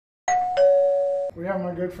We have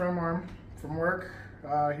my good friend Marm from work.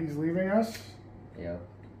 He's leaving us. Yeah.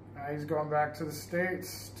 He's going back to the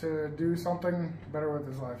States to do something better with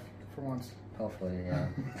his life for once. Hopefully, yeah.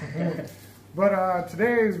 But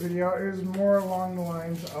today's video is more along the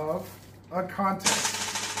lines of a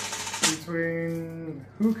contest between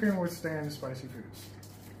who can withstand spicy foods.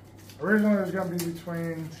 Originally it was going to be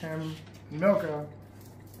between him and Milka.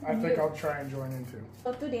 I think I'll try and join in too.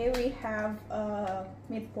 So today we have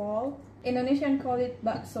meatball. Indonesian call it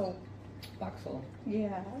bakso. Bakso?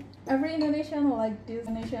 Yeah. Every Indonesian like this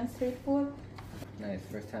Indonesian street food. Nice,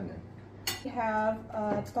 first time then. We have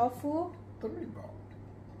tofu. The meatball.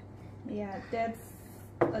 Yeah, that's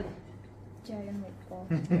a giant meatball.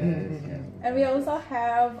 Yeah. And we also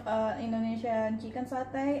have Indonesian chicken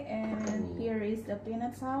satay, and here is the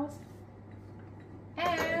peanut sauce.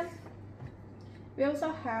 And we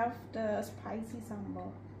also have the spicy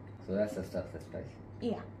sambal. So that's the stuff that's spicy.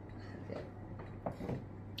 Yeah. Okay.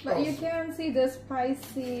 But you can see the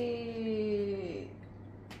spicy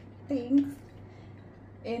things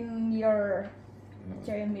in your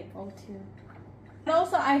giant meatball too. And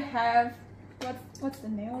also I have what's the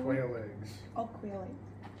name of it? Quail eggs. Oh, quail egg.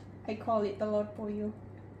 I call it telur puyuh.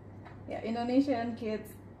 Yeah, Indonesian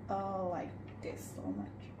kids like this so much.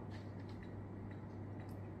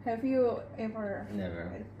 Have you ever?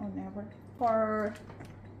 Never. Oh, never. For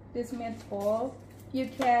this meatball, you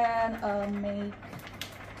can make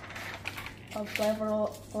a flavor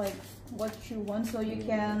like what you want. So you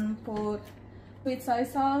can put sweet soy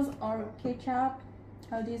sauce or ketchup.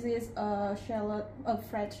 This is a shallot, a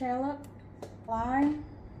fried shallot, lime,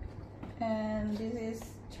 and this is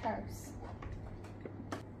chives.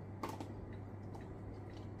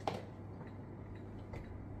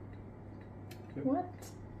 Yep. What?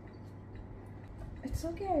 It's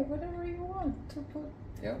okay, whatever you want to put.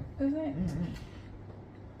 Yeah. Is it?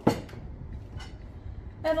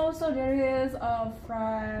 And also there is a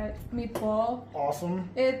fried meatball. Awesome.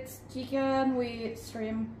 It's chicken with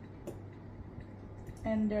shrimp.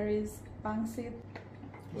 And there is pangsit.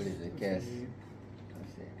 What is it? Guess.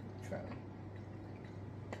 Let's see. Try it.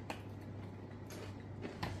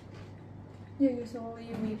 Yeah, usually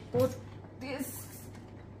we put this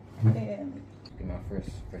in. Be my first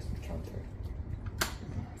encounter.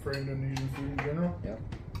 For Indonesian food in general? Yep.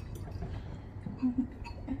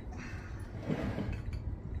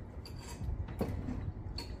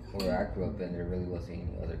 Where I grew up in, there really wasn't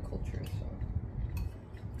any other culture, so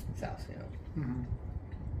South, you know. Mm-hmm.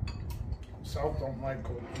 South don't like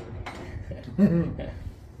cold food.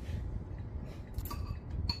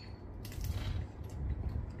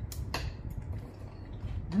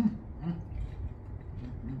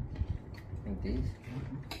 And these.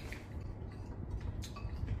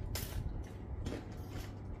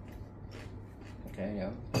 Okay,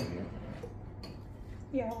 yeah.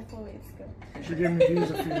 Yeah, hopefully it's good. She gave me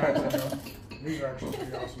these a few nights ago. These are actually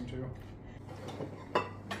pretty awesome too.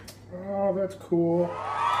 Oh, that's cool.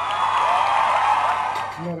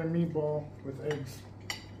 Another meatball with eggs.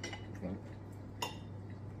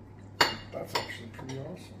 That's actually pretty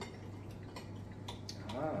awesome.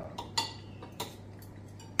 Ah.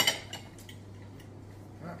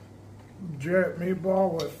 Jet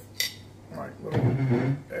meatball with like little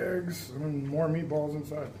eggs and more meatballs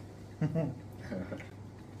inside.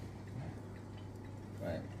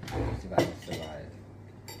 Right. Let's see if I can survive.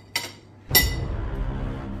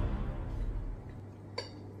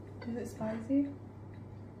 Is it spicy?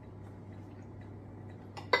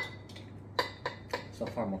 So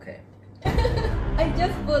far, I'm okay. I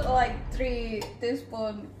just put like 3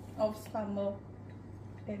 teaspoons of sambal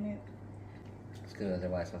in it. It's good,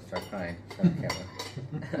 otherwise I'll start crying. Start on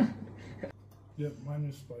camera. Yep, mine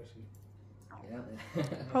is spicy. Yeah.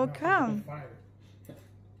 How come? Fire.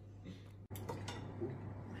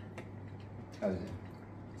 How is it?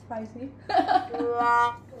 Spicy.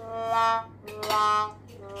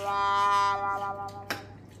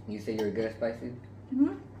 You say you were good at spicy?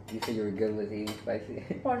 Hmm? You say you were good with eating spicy?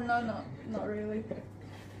 Or no, not really.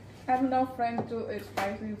 I have no friend to eat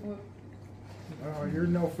spicy food. Oh, you're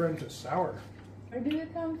no friend to sour. Where do you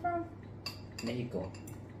come from? Mexico.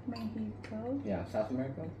 Mexico. Yeah, South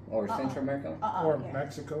America? Or Central America? Or yeah.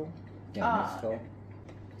 Mexico. Yeah, Mexico.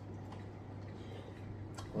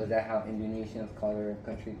 Was that how Indonesians call their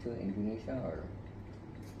country too? Indonesia? Or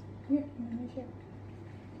Yeah, Indonesia.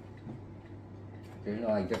 there's no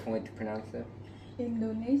like different way to pronounce it?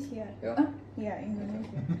 Indonesia. Yeah. Yeah,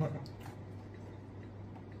 Indonesia.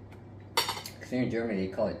 Because here in Germany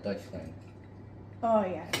they call it Deutschland. Oh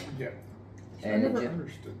yeah. Yeah. And I in never Jap-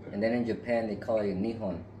 understood that. And then in Japan they call it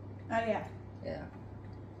Nihon. Oh yeah. Yeah.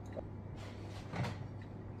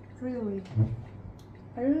 Really.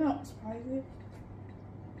 I don't know, spicy.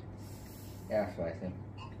 Yeah, spicy.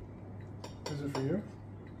 Is it for you?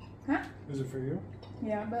 Huh? Is it for you?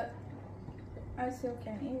 Yeah, but I still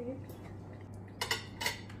can eat it.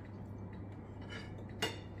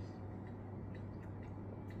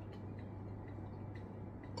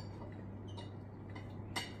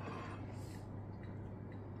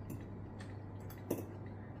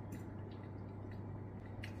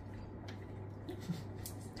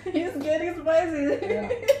 He's getting spicy. Yeah.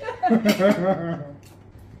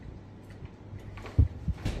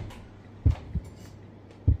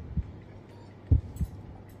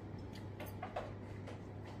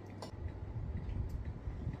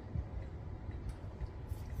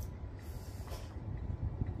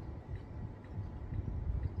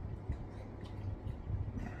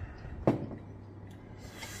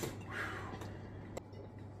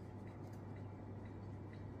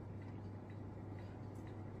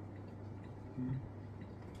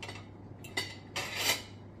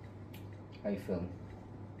 How you feeling?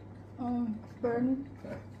 Burning.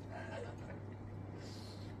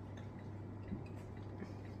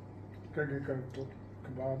 Gotta get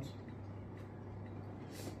kebabs.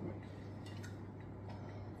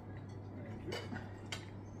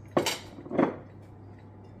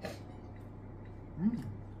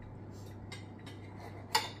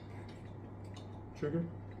 Chicken?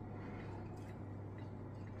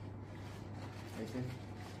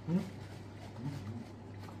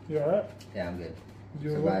 You alright? Yeah, I'm good. You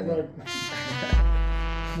Surviving.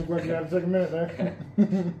 look like you had to take a minute there.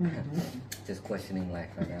 Just questioning life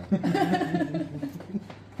right now.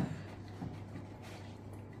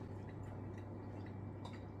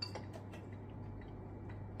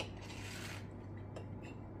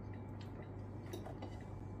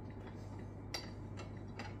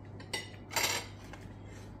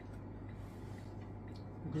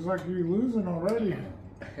 Looks like you're losing already.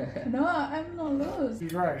 No, I'm not loose.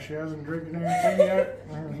 She's right. She hasn't drinking anything yet,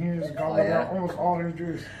 and he has gone out almost all his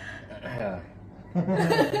juice.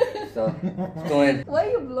 So, it's going. Why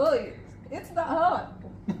you blow it? It's not hot.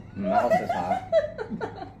 My mouth is hot.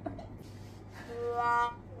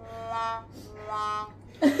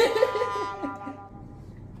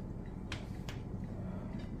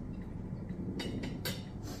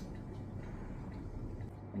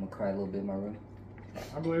 I'm gonna cry a little bit in my room.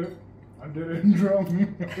 I believe it. I did it in Germany.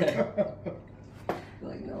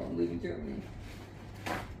 Like, no, I'm leaving Germany.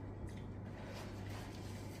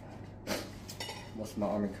 Most of my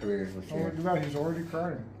army career was Oh, here. look at that. He's already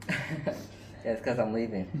crying. Yeah, it's because I'm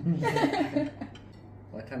leaving.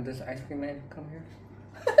 What time does ice cream man come here?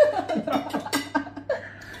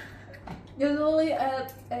 Usually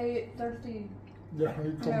at 8:30. Yeah,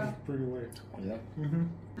 he comes pretty late. Yeah. Mm-hmm.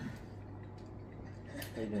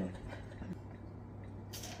 How you doing?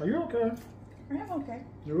 Are you okay? I'm okay.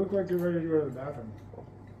 You look like you're ready to go to the bathroom.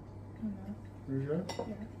 No. You good?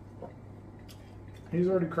 Yeah. He's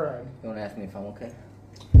already cried. You want to ask me if I'm okay?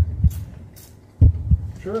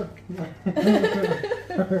 Sure.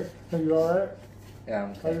 Are you alright? Yeah, I'm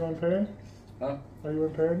Are okay. you in pain? Huh? Are you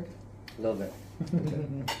in pain? A little bit.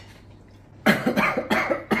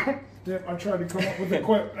 Yep, I tried to come up with a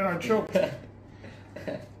quip and I choked.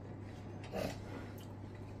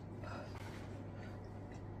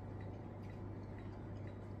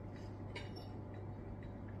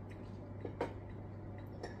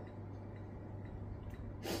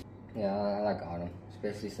 Yeah, I like autumn,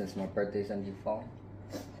 especially since my birthday's in the fall.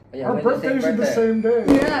 Oh, yeah, Our we have birthdays are the birthday. same day.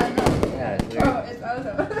 Yeah, no. Yeah, it's weird. Oh, it's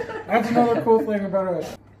awesome. That's another cool thing about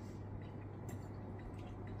us.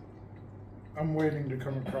 I'm waiting to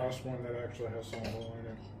come across one that actually has sambal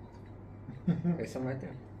in it. There's some right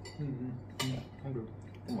there. Mm-hmm. Yeah, I'm good.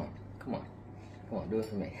 Come on, come on, come on, do it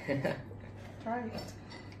for me. Try it.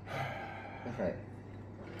 That's right.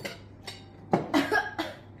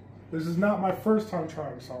 This is not my first time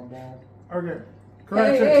trying sambal. Okay,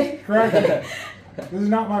 correction, Hey. correction. This is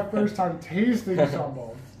not my first time tasting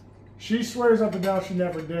sambal. She swears up and down she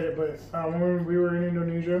never did it, but when we were in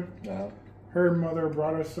Indonesia, No. her mother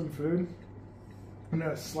brought us some food. And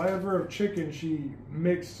a sliver of chicken, she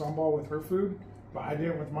mixed sambal with her food, but I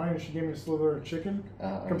didn't with mine, and she gave me a sliver of chicken.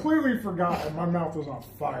 Completely forgot, and my mouth was on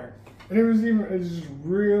fire. And it was just a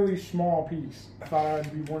really small piece. I thought I'd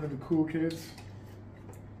be one of the cool kids.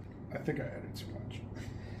 I think I added too much.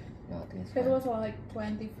 No, I think it's It fine. was like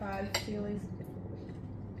 25 chilies.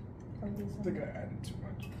 I think I added too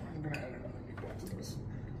much. I'm gonna add another meatball to this.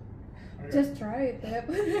 Okay. Just try it, babe.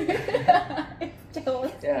 It's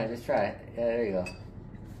jealous. Yeah, just try it. Yeah, there you go.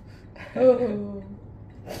 Oh.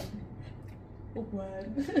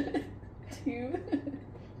 1, 2.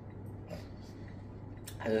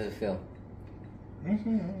 How does it feel?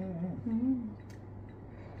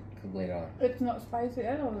 Later on. It's not spicy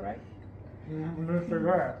at all, right? I'm gonna say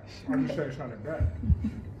that. I just say it's not that bad.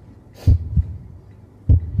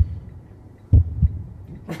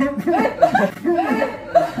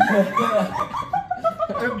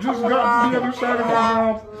 It just got to the other side of my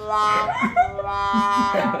mouth.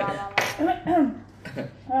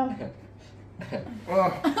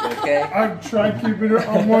 Okay. I tried keeping it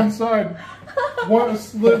on one side. One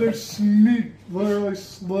slither sneak literally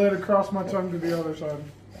slid across my tongue to the other side.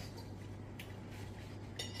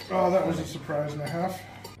 Oh, that was a surprise and a half.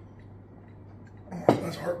 Oh,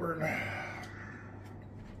 that's heartburn.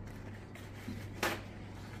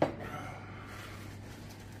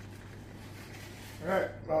 Alright,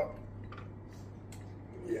 well,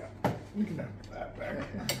 yeah, you can have that back.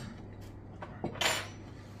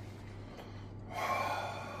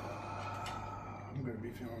 I'm going to be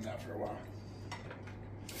feeling that for a while.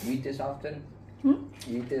 You eat this often? Hmm?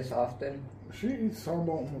 You eat this often? She eats sambal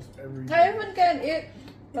almost every day. I even can eat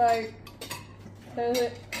like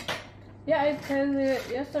it. Yeah, I tasted it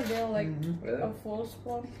yesterday, like Really? a full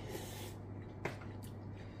spoon.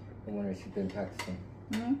 I wonder if you've been practicing.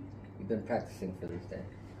 Hmm? You've been practicing for this day.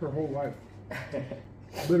 Her whole life.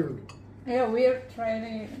 Literally. Yeah, we're trying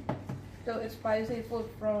to eat spicy food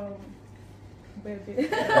from baby.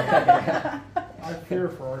 I fear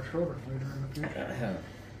for our children later in the future.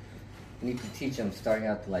 You need to teach them starting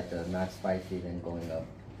out to like the not spicy, then going up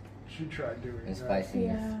She tried doing in that.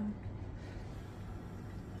 spiciness.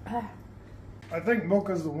 Yeah. I think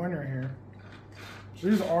Mocha's the winner here.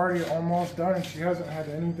 She's already almost done and she hasn't had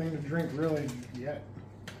anything to drink really yet.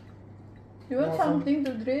 You want Welcome. something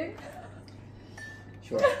to drink?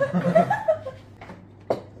 Sure.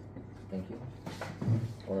 Thank you.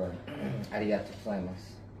 Or arigato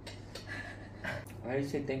gozaimasu. How do you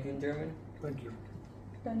say thank you in German? Thank you.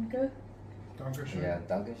 Danke. Dankeschön. Yeah,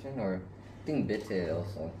 dankeschön, or I think bitte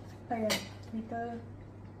also. Oh yeah, bitte.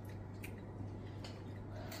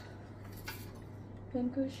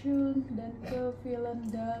 Dankeschön, danke, vielen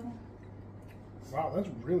Dank. Wow, that's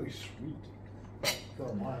really sweet for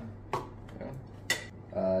a wine.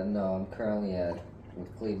 No, I'm currently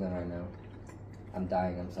with Cleveland right now. I'm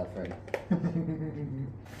dying, I'm suffering.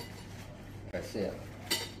 That's it.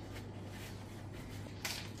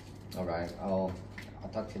 Alright, I'll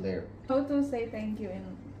talk to you later. How to say thank you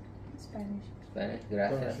in Spanish? Spanish?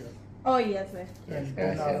 Gracias. Oh yes, yes. Yes, And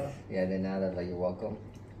gracias. nada. Yeah, de nada, like you're welcome.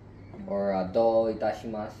 Or do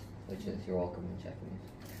itashimasu, which is you're welcome in Japanese.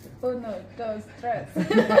 Oh no, the stress.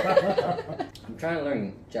 I'm trying to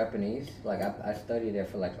learn Japanese. Like I studied there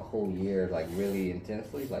for like a whole year, like really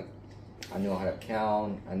intensely. Like I know how to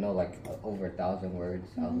count. I know like over 1,000 words.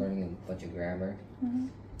 I was learning a bunch of grammar.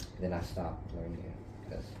 Then I stopped learning it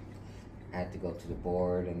because I had to go to the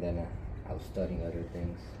board, and then I was studying other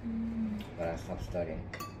things. But I stopped studying.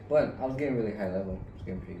 But I was getting really high level. I was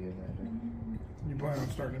getting pretty good at it. You plan on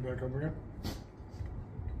starting it back up again?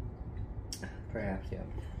 Perhaps, yeah.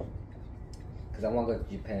 Because I want to go to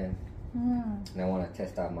Japan. And I want to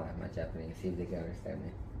test out my Japanese, see if they can understand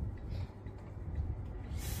me.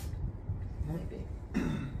 Maybe.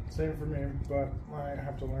 Same for me, but I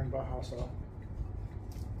have to learn Bahasa.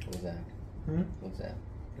 What's that? What's that?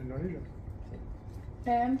 Indonesian.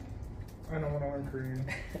 And I don't want to learn Korean.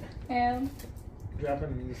 and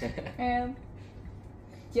Japanese. and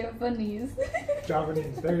Japanese.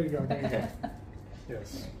 Japanese. There you go. There you go.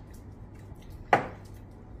 Yes.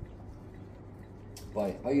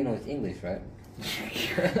 But all you know is English, right?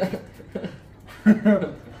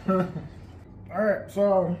 Alright,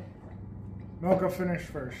 so Milka finished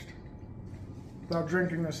first. Without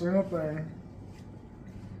drinking a single thing.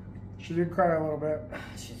 She did cry a little bit.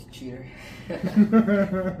 She's a cheater.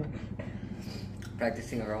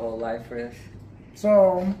 Practicing her whole life for this.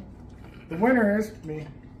 So, the winner is me.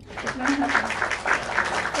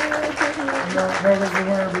 Milka's the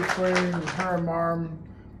winner between her and Marm.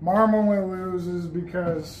 Marm only loses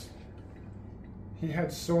because he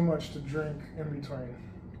had so much to drink in between.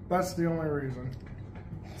 That's the only reason.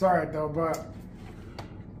 It's alright though, but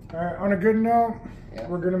alright, on a good note,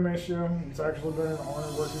 we're gonna miss you. It's actually been an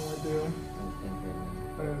honor working with you.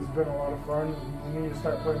 It's been a lot of fun. We need to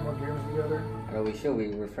start playing more games together. Well, we should.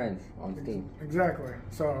 We're friends on Steam. Exactly.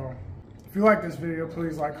 So, if you like this video,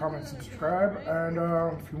 please like, comment, subscribe. And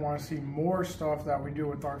if you want to see more stuff that we do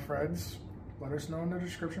with our friends, let us know in the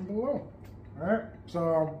description below. Alright,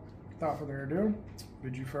 so without further ado,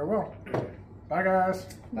 bid you farewell. Bye guys.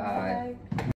 Bye. Bye.